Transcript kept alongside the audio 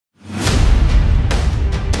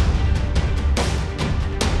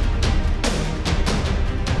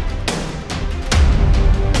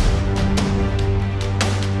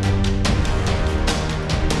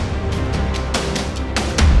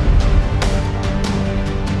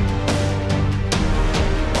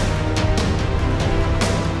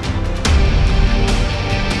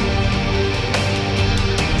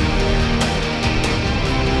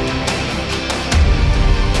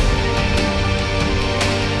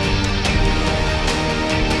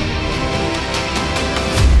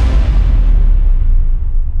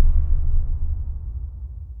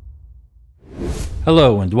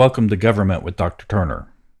Hello and welcome to Government with Dr.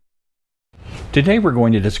 Turner. Today we're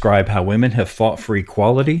going to describe how women have fought for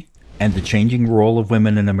equality and the changing role of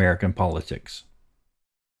women in American politics.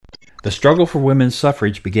 The struggle for women's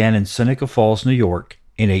suffrage began in Seneca Falls, New York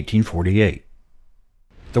in 1848.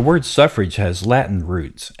 The word suffrage has Latin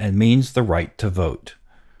roots and means the right to vote.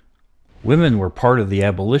 Women were part of the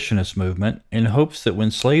abolitionist movement in hopes that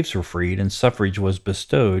when slaves were freed and suffrage was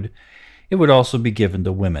bestowed, it would also be given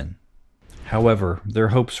to women. However, their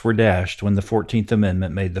hopes were dashed when the 14th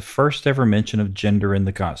Amendment made the first ever mention of gender in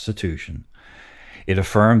the Constitution. It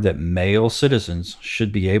affirmed that male citizens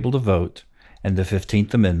should be able to vote, and the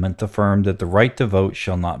 15th Amendment affirmed that the right to vote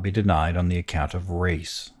shall not be denied on the account of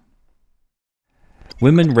race.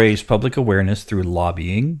 Women raised public awareness through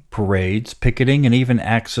lobbying, parades, picketing, and even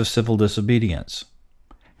acts of civil disobedience.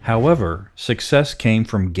 However, success came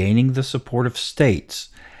from gaining the support of states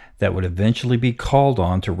that would eventually be called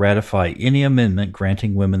on to ratify any amendment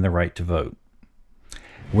granting women the right to vote.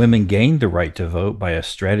 Women gained the right to vote by a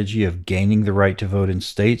strategy of gaining the right to vote in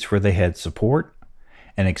states where they had support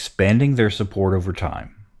and expanding their support over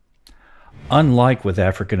time. Unlike with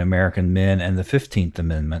African American men and the 15th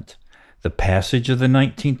Amendment, the passage of the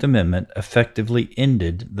 19th Amendment effectively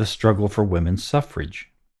ended the struggle for women's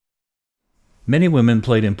suffrage. Many women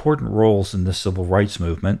played important roles in the civil rights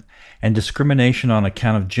movement, and discrimination on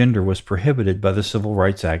account of gender was prohibited by the Civil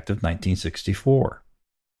Rights Act of 1964.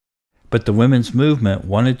 But the women's movement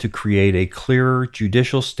wanted to create a clearer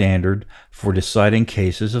judicial standard for deciding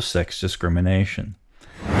cases of sex discrimination.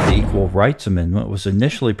 The Equal Rights Amendment was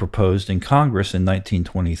initially proposed in Congress in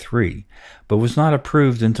 1923, but was not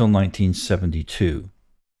approved until 1972.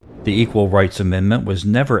 The Equal Rights Amendment was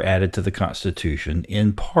never added to the Constitution,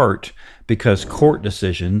 in part because court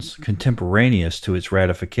decisions contemporaneous to its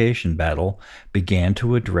ratification battle began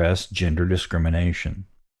to address gender discrimination.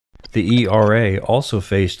 The ERA also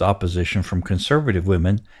faced opposition from conservative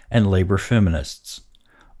women and labor feminists.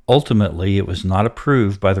 Ultimately, it was not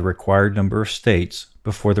approved by the required number of states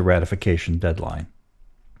before the ratification deadline.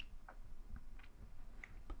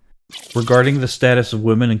 Regarding the status of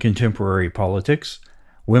women in contemporary politics,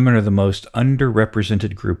 women are the most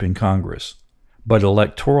underrepresented group in Congress, but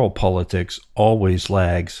electoral politics always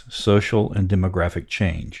lags social and demographic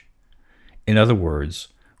change. In other words,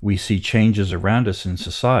 we see changes around us in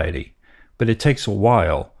society, but it takes a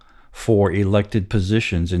while for elected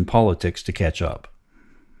positions in politics to catch up.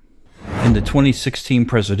 In the 2016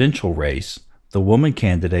 presidential race, the woman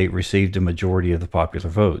candidate received a majority of the popular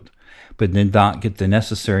vote, but did not get the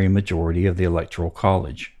necessary majority of the Electoral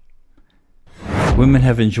College. Women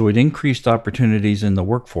have enjoyed increased opportunities in the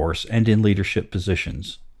workforce and in leadership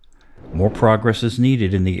positions. More progress is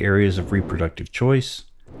needed in the areas of reproductive choice,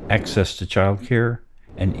 access to childcare,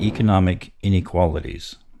 and economic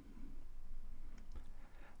inequalities.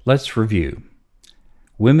 Let's review.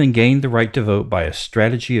 Women gained the right to vote by a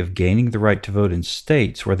strategy of gaining the right to vote in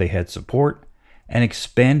states where they had support and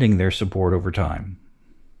expanding their support over time.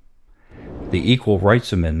 The Equal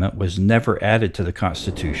Rights Amendment was never added to the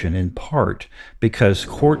Constitution, in part because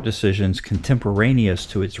court decisions contemporaneous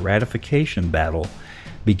to its ratification battle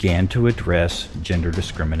began to address gender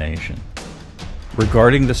discrimination.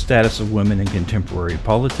 Regarding the status of women in contemporary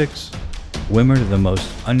politics, women are the most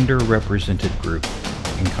underrepresented group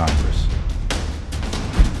in Congress.